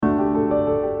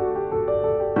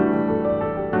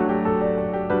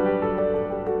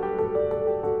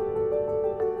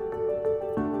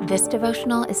This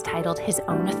devotional is titled His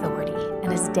Own Authority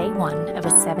and is day 1 of a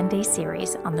 7-day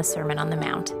series on the Sermon on the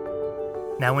Mount.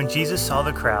 Now when Jesus saw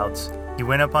the crowds, he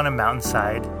went up on a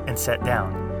mountainside and sat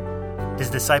down. His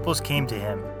disciples came to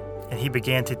him, and he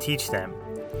began to teach them.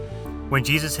 When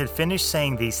Jesus had finished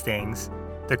saying these things,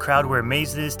 the crowd were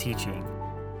amazed at his teaching,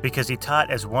 because he taught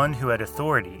as one who had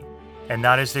authority, and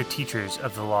not as their teachers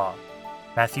of the law.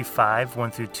 Matthew 5,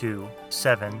 1-2,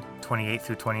 7,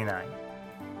 28-29.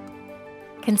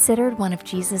 Considered one of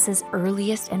Jesus'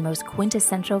 earliest and most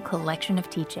quintessential collection of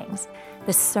teachings,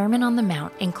 the Sermon on the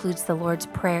Mount includes the Lord's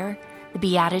Prayer, the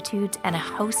Beatitudes, and a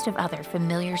host of other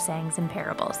familiar sayings and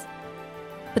parables.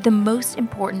 But the most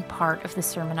important part of the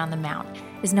Sermon on the Mount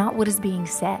is not what is being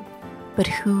said, but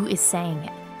who is saying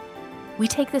it. We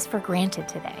take this for granted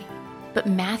today, but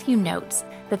Matthew notes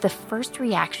that the first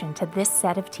reaction to this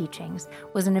set of teachings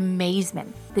was an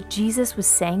amazement that Jesus was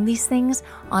saying these things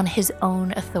on his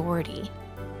own authority.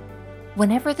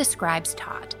 Whenever the scribes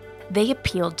taught, they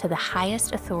appealed to the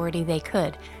highest authority they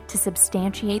could to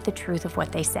substantiate the truth of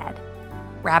what they said.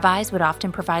 Rabbis would often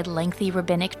provide lengthy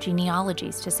rabbinic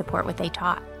genealogies to support what they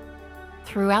taught.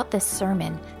 Throughout this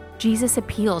sermon, Jesus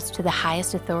appeals to the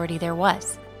highest authority there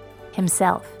was,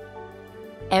 himself.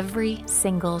 Every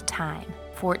single time,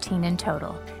 14 in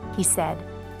total, he said,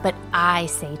 "But I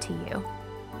say to you."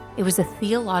 It was a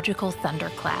theological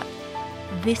thunderclap.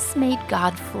 This made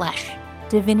God flesh,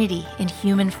 divinity in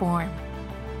human form.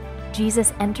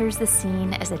 Jesus enters the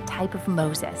scene as a type of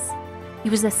Moses. He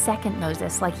was a second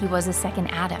Moses like he was a second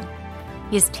Adam.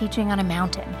 He is teaching on a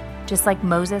mountain, just like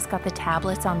Moses got the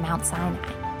tablets on Mount Sinai.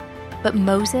 But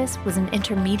Moses was an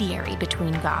intermediary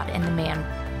between God and the man,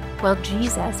 while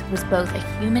Jesus was both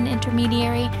a human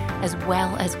intermediary as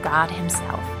well as God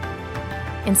himself.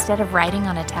 Instead of writing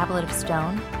on a tablet of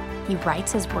stone, he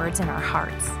writes his words in our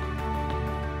hearts.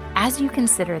 As you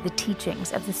consider the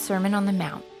teachings of the Sermon on the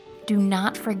Mount, do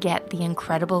not forget the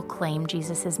incredible claim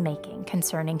Jesus is making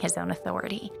concerning his own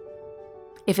authority.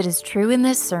 If it is true in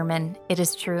this sermon, it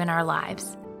is true in our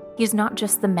lives. He is not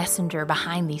just the messenger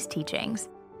behind these teachings.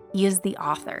 He is the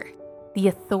author, the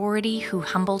authority who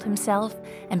humbled himself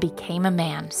and became a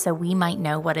man so we might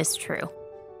know what is true.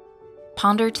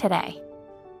 Ponder today.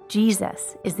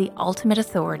 Jesus is the ultimate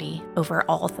authority over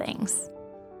all things.